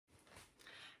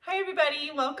Hi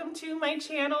everybody, welcome to my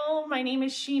channel. My name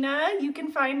is Sheena. You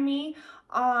can find me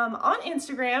on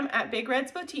Instagram at Big Red's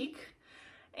Boutique,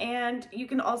 and you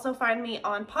can also find me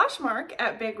on Poshmark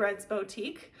at Big Red's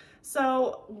Boutique.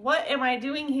 So what am I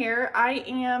doing here? I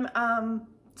am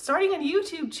starting a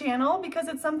YouTube channel because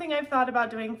it's something I've thought about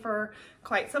doing for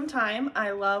quite some time.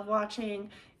 I love watching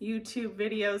YouTube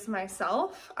videos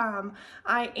myself.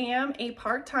 I am a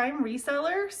part-time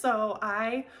reseller, so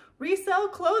I resell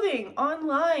clothing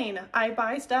online. I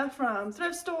buy stuff from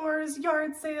thrift stores,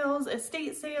 yard sales,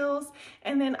 estate sales,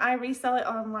 and then I resell it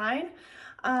online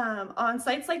on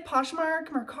sites like Poshmark,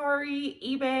 Mercari,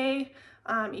 Ebay,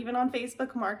 even on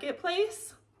Facebook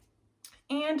Marketplace.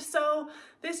 And so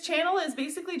this channel is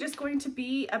basically just going to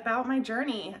be about my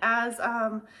journey as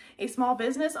a small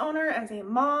business owner, as a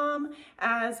mom,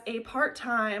 as a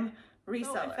part-time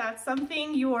reseller. So if that's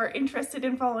something you're interested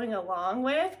in following along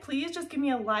with, please just give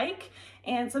me a like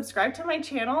and subscribe to my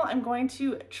channel. I'm going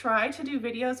to try to do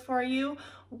videos for you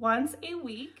once a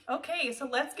week. Okay, so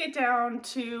let's get down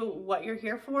to what you're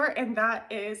here for, and that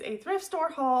is a thrift store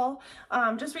haul.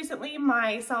 Just recently,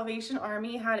 my Salvation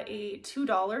Army had a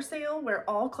 $2 sale where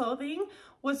all clothing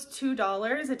was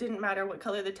 $2. It didn't matter what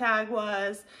color the tag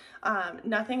was,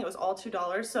 nothing, it was all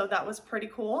 $2, so that was pretty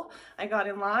cool. I got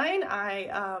in line,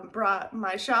 I brought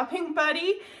my shopping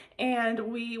buddy, and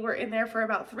we were in there for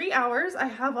about 3 hours. I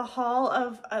have a haul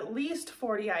of at least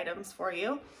 40 items for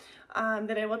you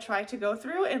that I will try to go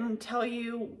through and tell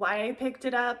you why I picked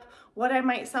it up, what I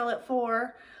might sell it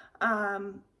for,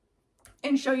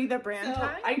 and show you the brand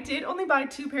tag. I did only buy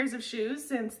 2 pairs of shoes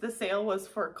since the sale was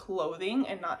for clothing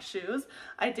and not shoes.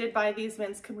 I did buy these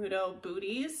Vince Camuto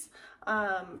booties.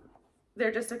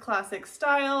 They're just a classic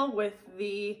style with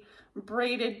the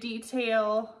braided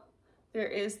detail. There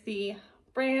is the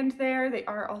brand there. They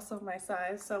are also my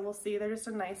size, so we'll see. They're just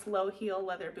a nice low heel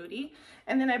leather booty.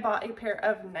 And then I bought a pair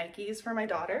of Nikes for my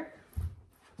daughter.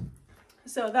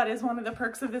 So that is one of the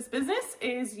perks of this business,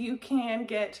 is you can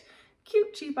get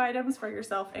cute, cheap items for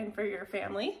yourself and for your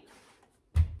family.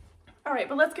 All right,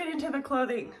 but let's get into the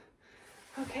clothing.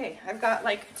 Okay, I've got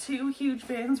like 2 huge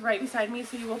bins right beside me,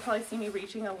 so you will probably see me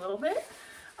reaching a little bit.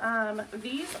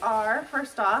 These are,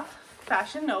 first off,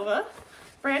 Fashion Nova.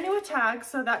 Brand new with tags,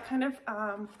 so that kind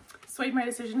of swayed my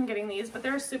decision in getting these, but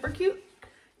they're a super cute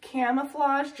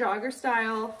camouflage jogger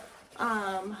style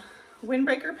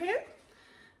windbreaker pant.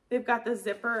 They've got the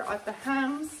zipper at the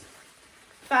hems.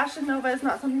 Fashion Nova is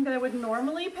not something that I would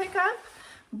normally pick up,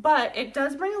 but it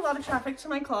does bring a lot of traffic to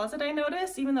my closet, I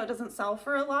notice, even though it doesn't sell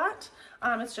for a lot.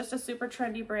 It's just a super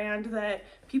trendy brand that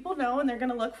people know and they're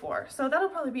gonna look for. So that'll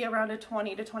probably be around a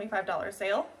 $20 to $25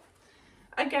 sale.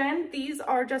 Again, these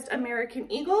are just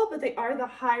American Eagle, but they are the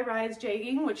high-rise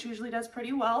jegging, which usually does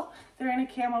pretty well. They're in a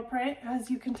camo print. As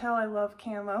you can tell, I love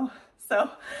camo. So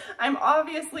I'm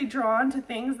obviously drawn to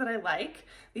things that I like.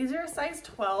 These are a size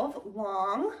 12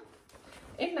 long,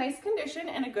 in nice condition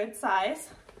and a good size.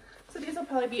 So these will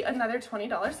probably be another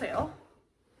 $20 sale.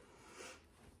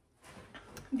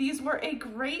 These were a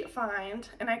great find,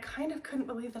 and I kind of couldn't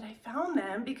believe that I found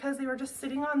them because they were just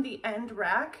sitting on the end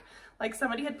rack, like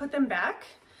somebody had put them back.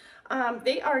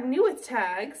 They are new with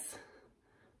tags,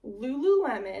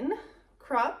 Lululemon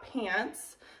crop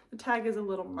pants. The tag is a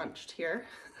little munched here,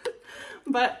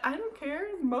 but I don't care.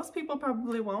 Most people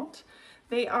probably won't.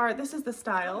 They are, this is the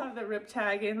style, have the rip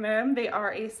tag in them. They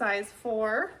are a size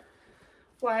 4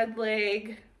 wide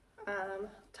leg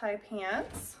tie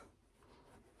pants.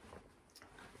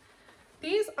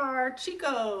 These are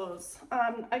Chico's.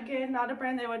 Again, not a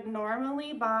brand that I would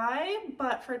normally buy,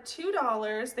 but for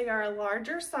 $2, they are a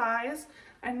larger size,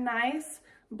 a nice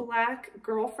black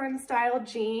girlfriend style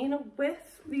jean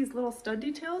with these little stud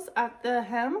details at the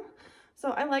hem.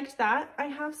 So I liked that. I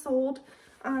have sold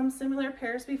similar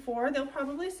pairs before. They'll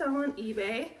probably sell on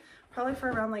eBay, probably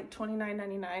for around like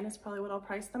 $29.99 is probably what I'll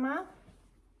price them at.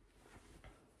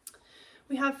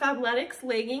 We have Fabletics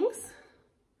leggings.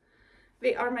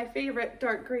 They are my favorite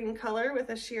dark green color with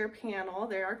a sheer panel.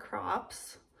 They are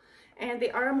crops, and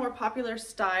they are a more popular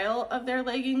style of their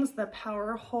leggings. The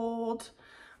Power Hold,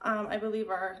 I believe,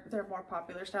 are their more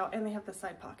popular style, and they have the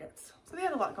side pockets. So they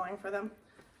had a lot going for them.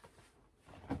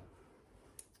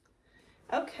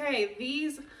 Okay,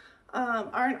 these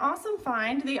are an awesome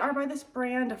find. They are by this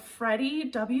brand Freddie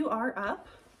WR Up.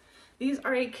 These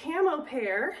are a camo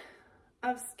pair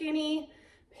of skinny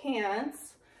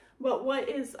pants. But what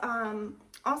is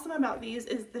awesome about these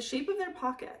is the shape of their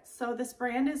pockets. So this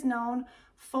brand is known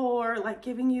for like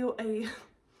giving you a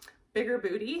bigger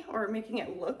booty or making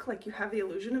it look like you have the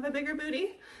illusion of a bigger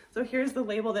booty. So here's the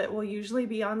label that will usually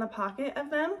be on the pocket of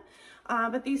them.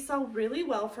 but these sell really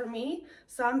well for me.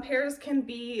 Some pairs can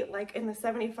be like in the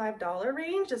 $75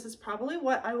 range. This is probably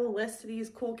what I will list these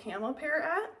cool camo pair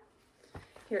at.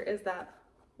 Here is that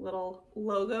little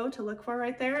logo to look for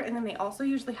right there. And then they also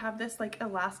usually have this like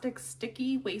elastic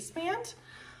sticky waistband.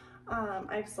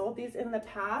 I've sold these in the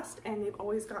past and they've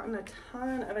always gotten a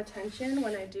ton of attention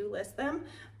when I do list them.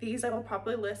 These I will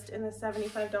probably list in the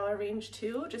 $75 range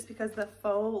too, just because the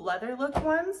faux leather look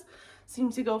ones seem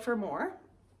to go for more.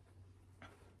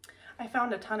 I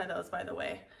found a ton of those, by the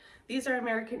way. These are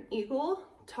American Eagle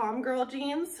Tom Girl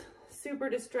jeans, super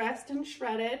distressed and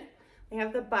shredded. They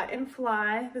have the button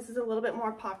fly. This is a little bit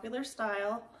more popular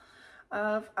style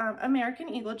of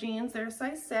American Eagle jeans. They're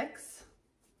size 6.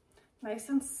 Nice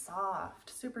and soft,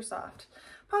 super soft.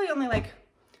 Probably only like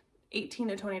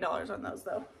 $18 to $20 on those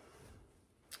though.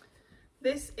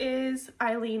 This is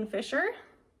Eileen Fisher.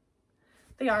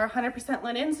 They are 100%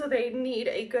 linen, so they need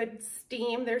a good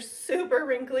steam. They're super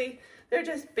wrinkly. They're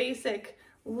just basic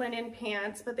linen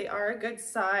pants, but they are a good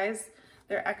size.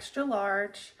 They're extra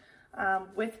large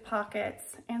with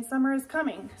pockets, and summer is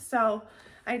coming. So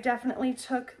I definitely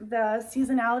took the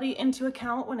seasonality into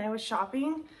account when I was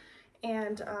shopping.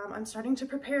 And I'm starting to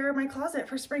prepare my closet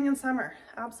for spring and summer.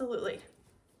 Absolutely.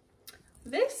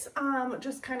 This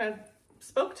just kind of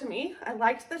spoke to me. I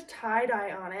liked the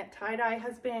tie-dye on it. Tie-dye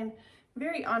has been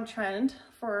very on trend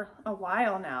for a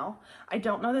while now. I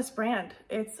don't know this brand.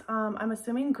 It's, I'm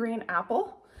assuming Green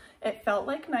Apple. It felt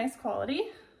like nice quality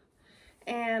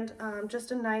and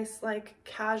just a nice like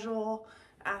casual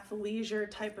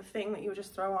athleisure type of thing that you would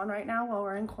just throw on right now while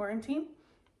we're in quarantine.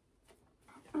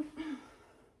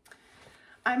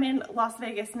 I'm in Las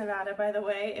Vegas, Nevada, by the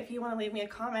way. If you want to leave me a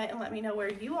comment and let me know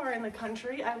where you are in the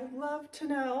country, I would love to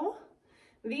know.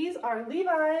 These are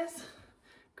Levi's.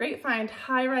 Great find.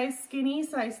 High-rise skinny,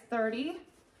 size 30.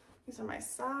 These are my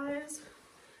size.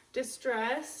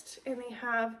 Distressed, and they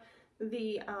have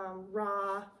the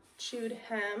raw chewed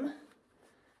hem.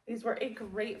 These were a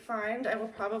great find. I will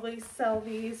probably sell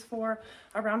these for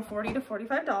around $40 to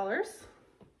 $45.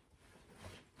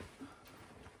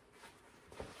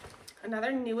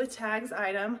 Another new with tags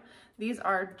item. These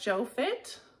are Joe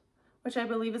Fit, which I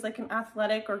believe is like an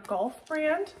athletic or golf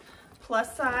brand.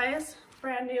 Plus size,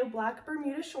 brand new black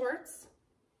Bermuda shorts.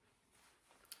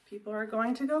 People are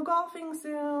going to go golfing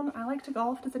soon. I like to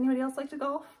golf. Does anybody else like to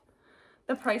golf?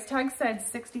 The price tag said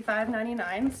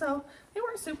 $65.99, so they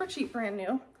weren't super cheap, brand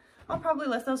new. I'll probably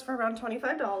list those for around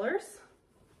 $25.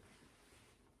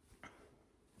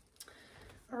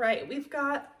 All right, we've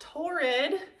got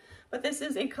Torrid. But this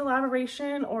is a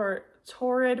collaboration or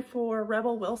Torrid for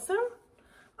Rebel Wilson.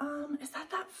 Is that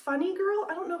funny girl?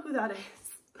 I don't know who that is.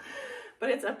 But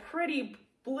it's a pretty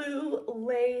blue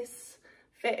lace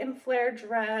fit and flare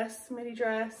dress, midi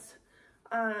dress.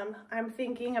 I'm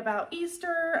thinking about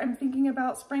Easter. I'm thinking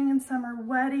about spring and summer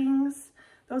weddings.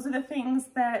 Those are the things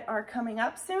that are coming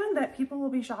up soon that people will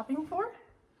be shopping for.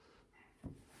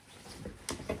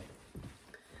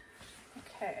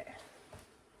 Okay.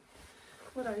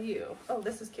 What are you? Oh,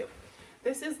 this is cute.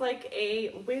 This is like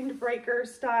a windbreaker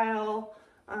style,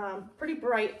 pretty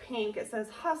bright pink. It says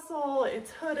Hustle,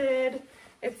 it's hooded.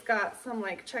 It's got some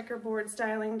like checkerboard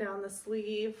styling down the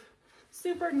sleeve.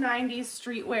 Super 90s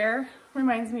streetwear.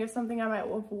 Reminds me of something I might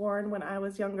have worn when I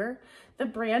was younger. The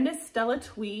brand is Stella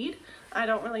Tweed. I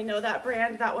don't really know that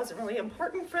brand. That wasn't really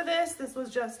important for this. This was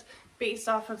just based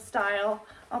off of style.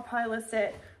 I'll probably list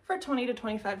it for $20 to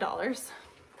 $25.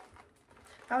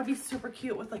 That would be super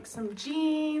cute with like some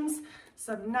jeans,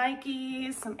 some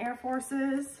Nikes, some Air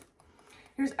Forces.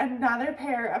 Here's another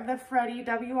pair of the Freddie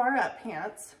WR Up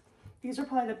pants. These are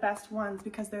probably the best ones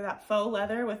because they're that faux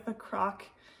leather with the croc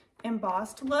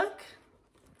embossed look.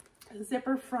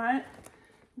 Zipper front.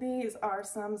 These are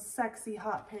some sexy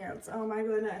hot pants. Oh my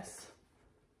goodness.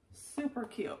 Super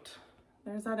cute.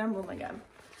 There's that emblem again.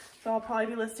 So I'll probably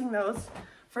be listing those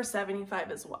for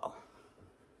 $75 as well.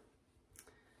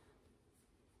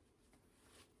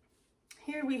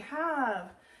 Here we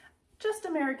have just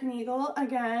American Eagle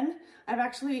again. I've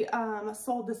actually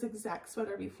sold this exact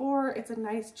sweater before. It's a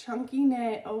nice chunky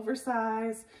knit,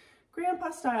 oversized, grandpa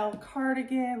style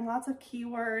cardigan, lots of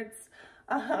keywords,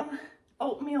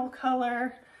 oatmeal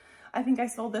color. I think I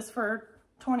sold this for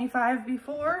 $25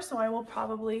 before, so I will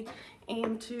probably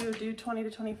aim to do $20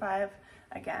 to $25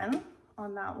 again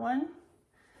on that one.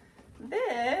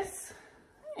 This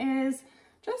is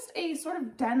just a sort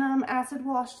of denim acid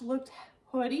washed looked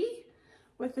hoodie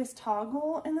with this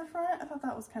toggle in the front. I thought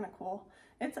that was kind of cool.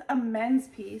 It's a men's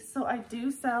piece, so I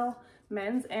do sell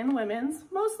men's and women's,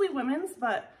 mostly women's,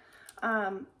 but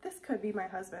this could be my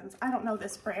husband's. I don't know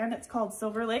this brand. It's called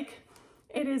Silver Lake.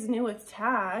 it is new with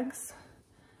tags,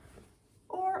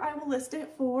 or I will list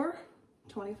it for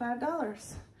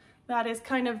 $25. That is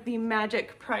kind of the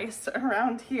magic price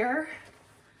around here.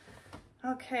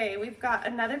 Okay, we've got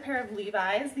another pair of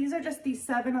Levi's. These are just the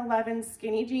 7-Eleven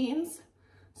skinny jeans.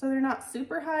 So they're not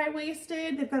super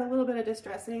high-waisted. They've got a little bit of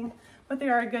distressing, but they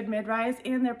are a good mid-rise,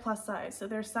 and they're plus size. So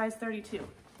they're size 32,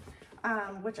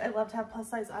 which I love to have plus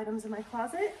size items in my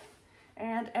closet.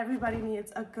 And everybody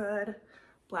needs a good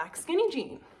black skinny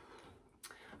jean.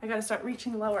 I gotta start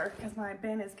reaching lower because my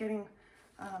bin is getting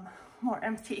more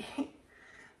empty.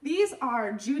 These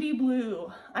are Judy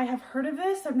Blue. I have heard of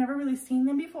this. I've never really seen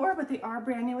them before, but they are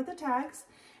brand new with the tags,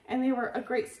 and they were a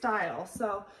great style.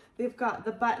 So they've got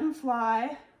the button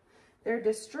fly, they're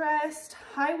distressed,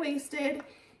 high-waisted,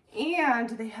 and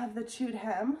they have the chewed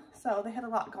hem. So they had a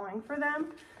lot going for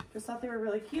them. Just thought they were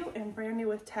really cute and brand new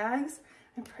with tags.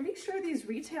 I'm pretty sure these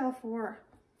retail for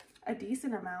a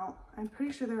decent amount. I'm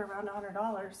pretty sure they're around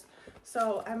 $100.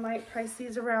 So I might price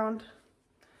these around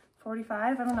 $45.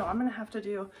 I don't know. I'm gonna have to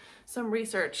do some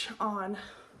research on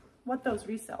what those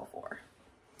resell for.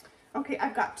 Okay,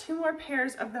 I've got 2 more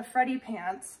pairs of the Freddy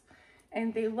pants,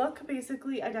 and they look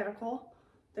basically identical.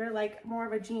 They're like more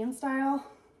of a jean style,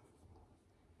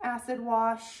 acid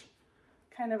wash,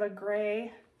 kind of a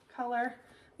gray color.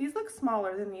 These look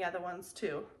smaller than the other ones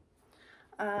too.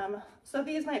 So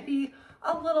these might be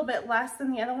a little bit less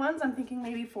than the other ones. I'm thinking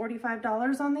maybe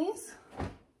 $45 on these.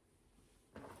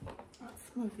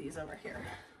 Let's move these over here.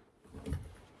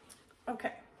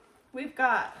 Okay, we've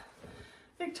got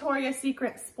Victoria's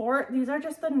Secret Sport. These are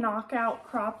just the knockout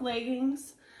crop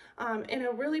leggings in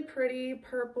a really pretty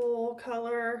purple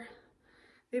color.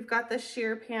 They've got the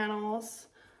sheer panels.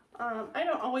 I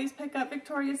don't always pick up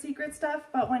Victoria's Secret stuff,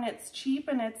 but when it's cheap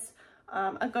and it's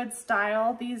a good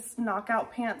style, these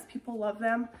knockout pants, people love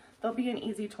them. They'll be an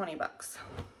easy 20 bucks.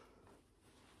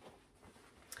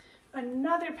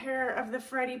 Another pair of the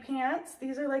Freddy pants.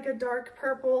 These are like a dark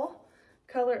purple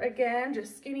color again,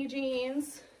 just skinny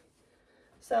jeans.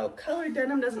 So colored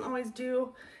denim doesn't always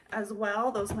do as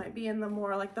well. Those might be in the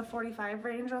more like the 45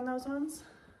 range on those ones.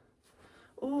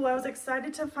 Ooh, I was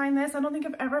excited to find this. I don't think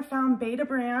I've ever found Beta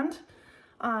brand.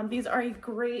 These are a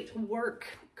great work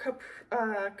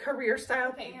career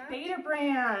style pants. Beta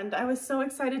brand. I was so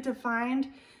excited to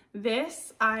find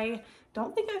this. I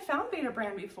don't think I've found Beta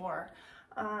brand before.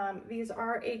 These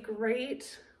are a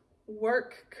great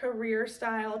work career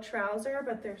style trouser,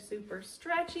 but they're super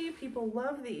stretchy. People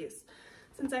love these.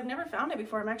 Since I've never found it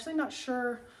before, I'm actually not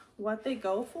sure what they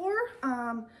go for.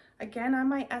 Again, I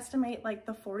might estimate like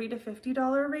the $40 to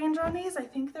 $50 range on these. I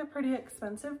think they're pretty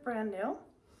expensive, brand new.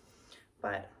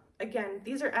 But again,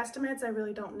 these are estimates. I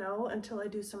really don't know until I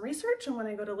do some research, and when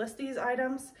I go to list these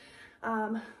items,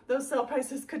 those sale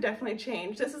prices could definitely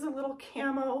change. This is a little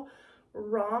camo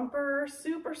romper,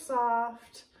 super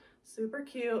soft, super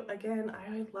cute. Again,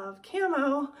 I love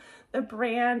camo. The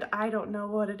brand, I don't know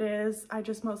what it is. I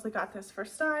just mostly got this for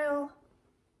style.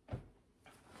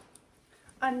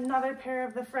 Another pair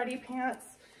of the Freddy pants.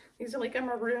 These are like a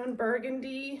maroon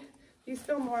burgundy. These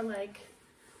feel more like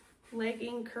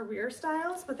legging career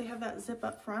styles, but they have that zip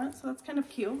up front, so that's kind of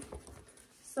cute.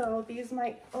 So these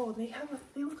might, oh, they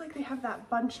look like they have that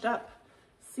bunched up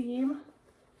seam.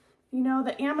 You know,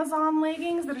 the Amazon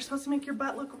leggings that are supposed to make your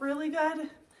butt look really good?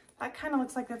 That kind of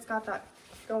looks like it's got that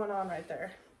going on right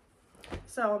there.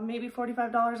 So maybe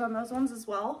 $45 on those ones as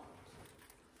well.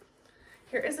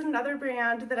 Here is another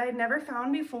brand that I had never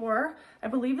found before. I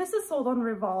believe this is sold on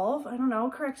Revolve. I don't know,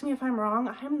 correct me if I'm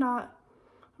wrong. I'm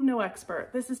no expert.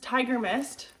 This is Tiger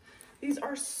Mist. These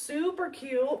are super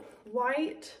cute,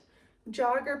 white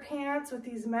jogger pants with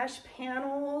these mesh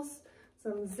panels,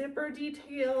 some zipper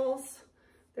details.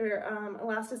 They're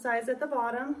elasticized at the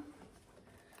bottom.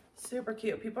 Super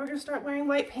cute. People are gonna start wearing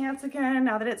white pants again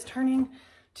now that it's turning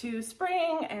to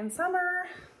spring and summer.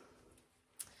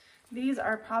 These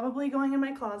are probably going in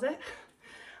my closet.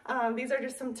 These are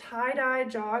just some tie-dye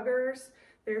joggers.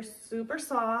 They're super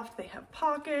soft. They have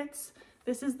pockets.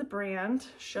 This is the brand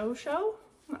Show.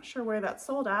 I'm not sure where that's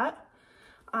sold at.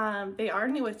 They are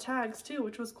new with tags too,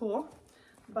 which was cool.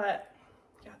 But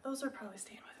yeah, those are probably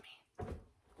staying with me.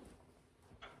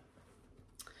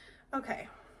 Okay,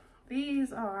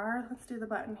 these are, let's do the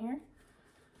button here.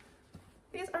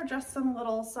 These are just some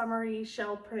little summery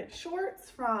shell print shorts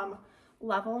from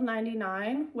Level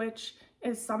 99, which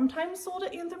is sometimes sold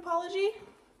at Anthropologie.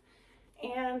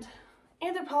 And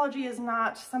Anthropologie is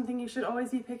not something you should always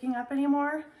be picking up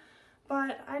anymore,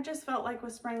 but I just felt like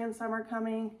with spring and summer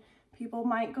coming, people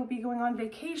might be going on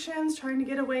vacations, trying to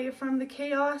get away from the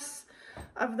chaos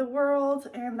of the world,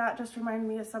 and that just reminded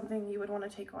me of something you would want to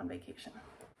take on vacation.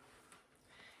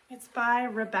 It's by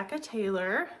Rebecca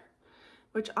Taylor,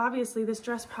 which obviously this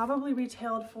dress probably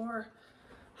retailed for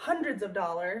hundreds of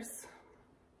dollars,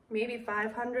 maybe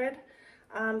 500.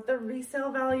 The resale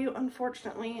value,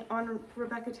 unfortunately, on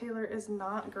Rebecca Taylor is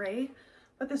not great,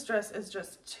 but this dress is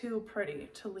just too pretty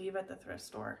to leave at the thrift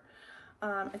store.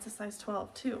 It's a size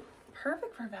 12 too.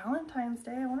 Perfect for Valentine's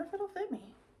Day. I wonder if it'll fit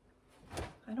me.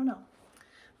 I don't know,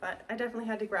 but I definitely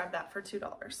had to grab that for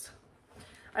 $2.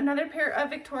 Another pair of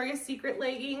Victoria's Secret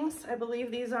leggings. I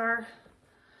believe these are,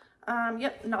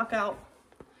 yep, knockout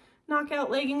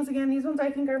leggings. Again, these ones I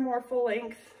think are more full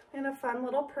length in a fun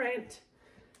little print.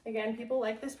 Again, people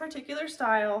like this particular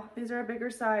style. These are a bigger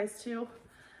size too.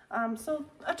 So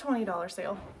a $20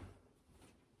 sale.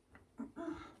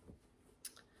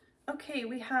 Okay,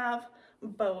 we have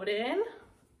Bowden.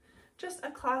 Just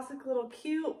a classic little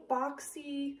cute,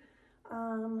 boxy,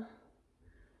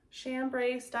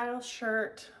 chambray style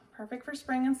shirt. Perfect for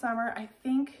spring and summer. I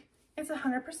think it's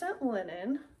 100%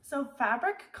 linen. So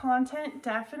fabric content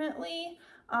definitely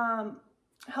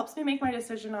helps me make my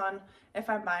decision on if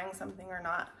I'm buying something or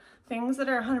not. Things that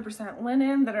are 100%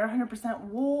 linen, that are 100%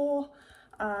 wool,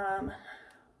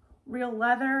 real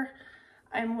leather,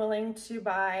 I'm willing to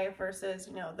buy versus,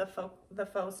 you know, the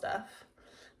faux stuff.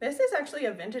 This is actually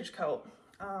a vintage coat.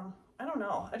 I don't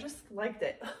know, I just liked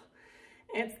it.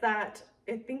 It's that,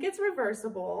 I think it's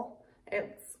reversible.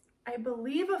 It's, I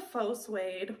believe, a faux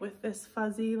suede with this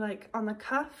fuzzy like on the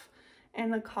cuff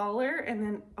and the collar, and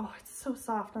then, oh, it's so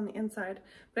soft on the inside.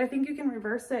 But I think you can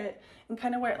reverse it and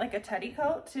kind of wear it like a teddy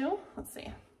coat too. Let's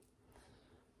see.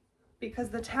 Because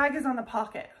the tag is on the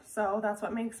pocket, so that's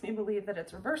what makes me believe that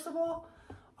it's reversible.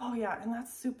 Oh yeah, and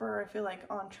that's super, I feel like,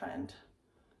 on trend.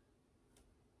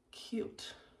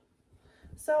 Cute.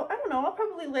 So I don't know, I'll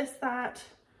probably list that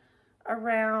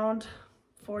around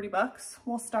 40 bucks.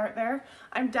 We'll start there.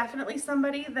 I'm definitely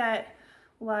somebody that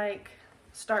like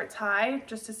starts high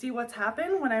just to see what's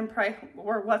happened when I'm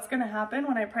what's gonna happen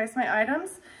when I price my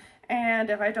items. And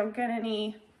if I don't get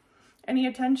any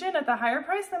attention at the higher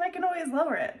price, then I can always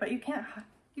lower it. But you can't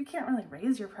really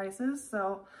raise your prices,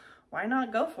 so why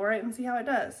not go for it and see how it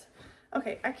does?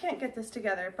 Okay, I can't get this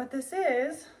together, but this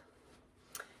is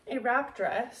a wrap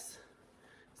dress.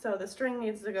 So the string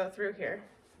needs to go through here.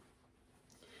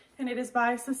 And it is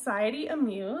by Society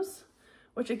Amuse,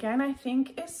 which again, I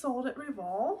think is sold at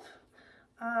Revolve.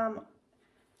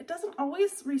 It doesn't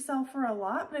always resell for a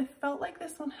lot, but I felt like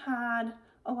this one had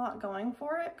a lot going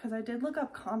for it because I did look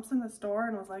up comps in the store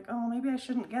and was like, oh, maybe I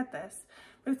shouldn't get this.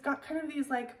 But it's got kind of these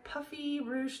like puffy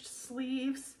ruched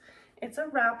sleeves. It's a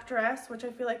wrap dress, which I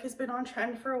feel like has been on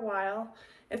trend for a while.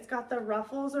 It's got the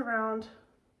ruffles around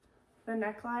the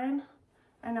neckline.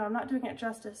 I know I'm not doing it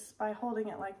justice by holding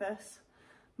it like this,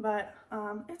 but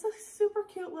it's a super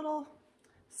cute little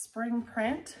spring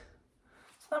print.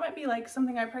 So that might be like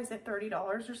something I price at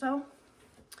 $30 or so.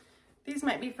 These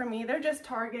might be for me. They're just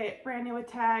Target, brand new with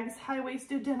tags,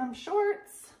 high-waisted denim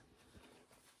shorts.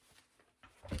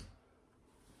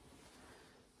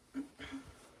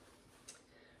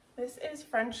 This is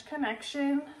French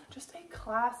Connection, just a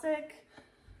classic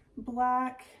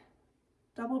black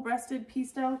double-breasted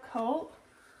pistel coat.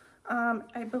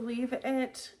 I believe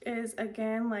it is,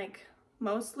 again, like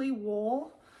mostly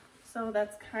wool. So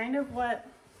that's kind of what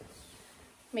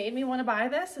made me want to buy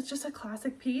this. It's just a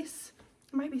classic piece.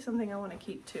 It might be something I want to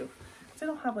keep too, because I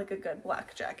don't have like a good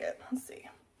black jacket. Let's see.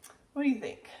 What do you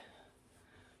think?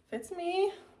 Fits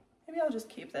me? Maybe I'll just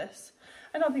keep this.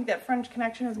 I don't think that French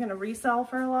Connection is going to resell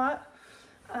for a lot,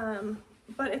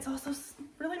 but it's also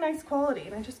really nice quality,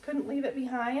 and I just couldn't leave it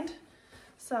behind.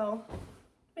 So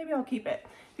maybe I'll keep it.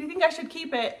 If you think I should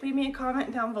keep it, leave me a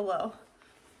comment down below.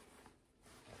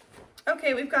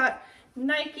 Okay, we've got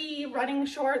Nike running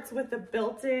shorts with the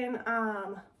built-in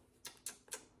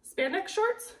spandex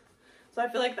shorts. So I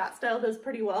feel like that style does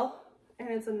pretty well. And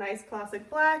it's a nice classic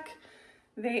black.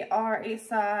 They are a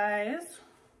size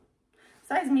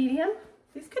medium.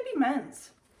 These could be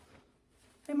men's.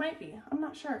 They might be, I'm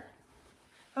not sure.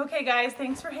 Okay guys,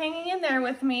 thanks for hanging in there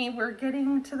with me. We're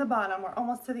getting to the bottom, we're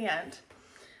almost to the end.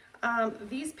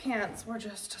 These pants were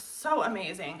just so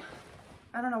amazing.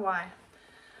 I don't know why.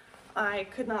 I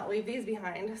could not leave these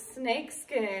behind. Snake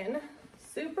skin,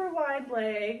 super wide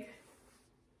leg.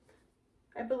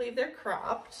 I believe they're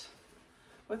cropped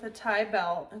with a tie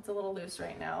belt. It's a little loose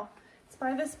right now. It's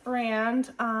by this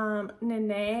brand,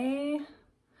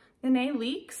 Nene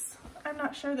Leaks. I'm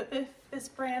not sure that this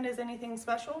brand is anything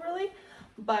special really,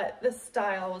 but the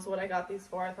style was what I got these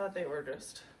for. I thought they were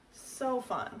just so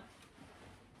fun.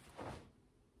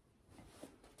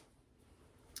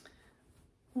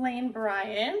 Lane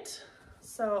Bryant,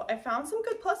 So I found some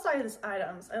good plus size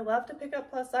items. I love to pick up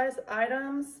plus size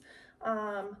items.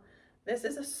 This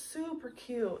is a super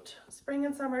cute spring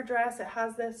and summer dress. It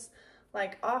has this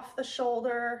like off the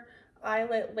shoulder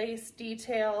eyelet lace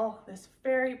detail, this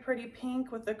very pretty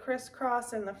pink with the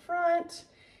crisscross in the front.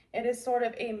 It is sort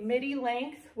of a midi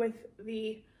length with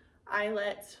the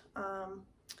eyelet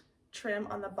trim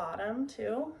on the bottom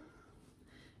too.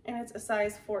 And it's a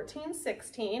size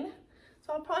 14-16.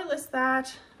 So I'll probably list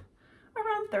that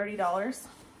around $30.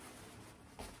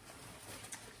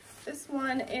 This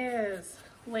one is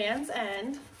Land's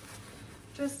End.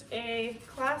 Just a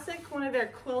classic, one of their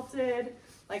quilted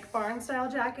like barn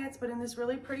style jackets, but in this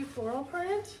really pretty floral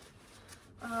print.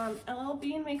 LL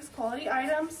Bean makes quality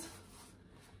items,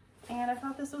 and I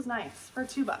thought this was nice for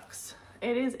 $2.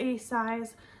 It is a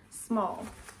size small.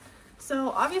 So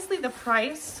obviously the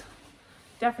price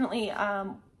definitely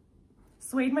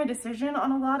swayed my decision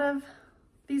on a lot of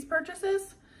these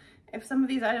purchases. If some of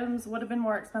these items would have been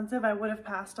more expensive, I would have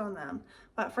passed on them.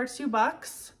 But for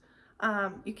 $2,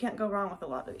 you can't go wrong with a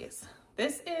lot of these.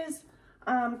 This is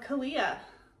Kalia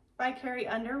by Carrie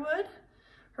Underwood.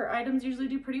 Her items usually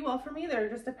do pretty well for me. They're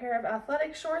just a pair of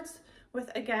athletic shorts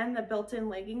with, again, the built-in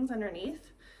leggings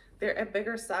underneath. They're a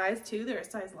bigger size too. They're a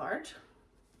size large.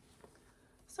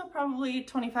 So probably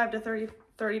 $25 to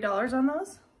 $30 on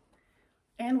those.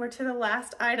 And we're to the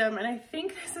last item, and I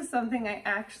think this is something I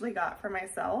actually got for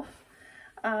myself,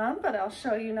 but I'll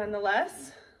show you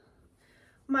nonetheless.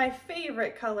 My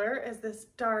favorite color is this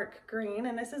dark green,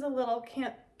 and this is a little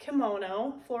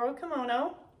kimono, floral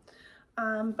kimono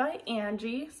by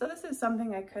Angie. So this is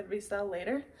something I could resell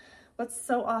later. What's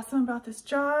so awesome about this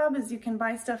job is you can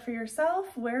buy stuff for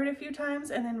yourself, wear it a few times,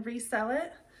 and then resell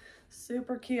it.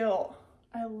 Super cute.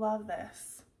 I love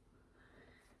this.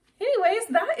 Anyways,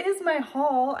 that is my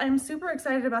haul. I'm super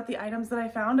excited about the items that I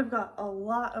found. I've got a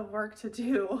lot of work to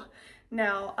do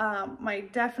now.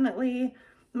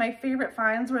 My favorite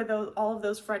finds were all of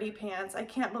those Freddie pants. I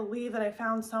can't believe that I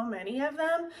found so many of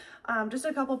them. Just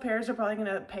a couple pairs are probably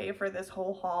gonna pay for this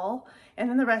whole haul, and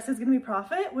then the rest is gonna be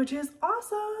profit, which is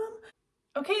awesome.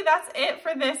 Okay, that's it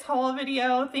for this haul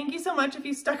video. Thank you so much if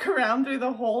you stuck around through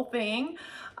the whole thing.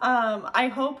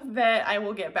 I hope that I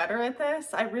will get better at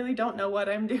this. I really don't know what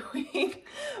I'm doing.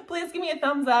 Please give me a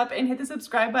thumbs up and hit the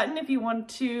subscribe button if you want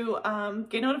to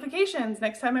get notifications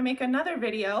next time I make another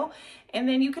video. And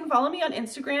then you can follow me on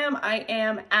Instagram. I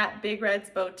am at Big Red's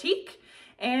Boutique.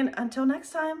 And until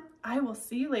next time, I will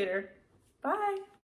see you later. Bye.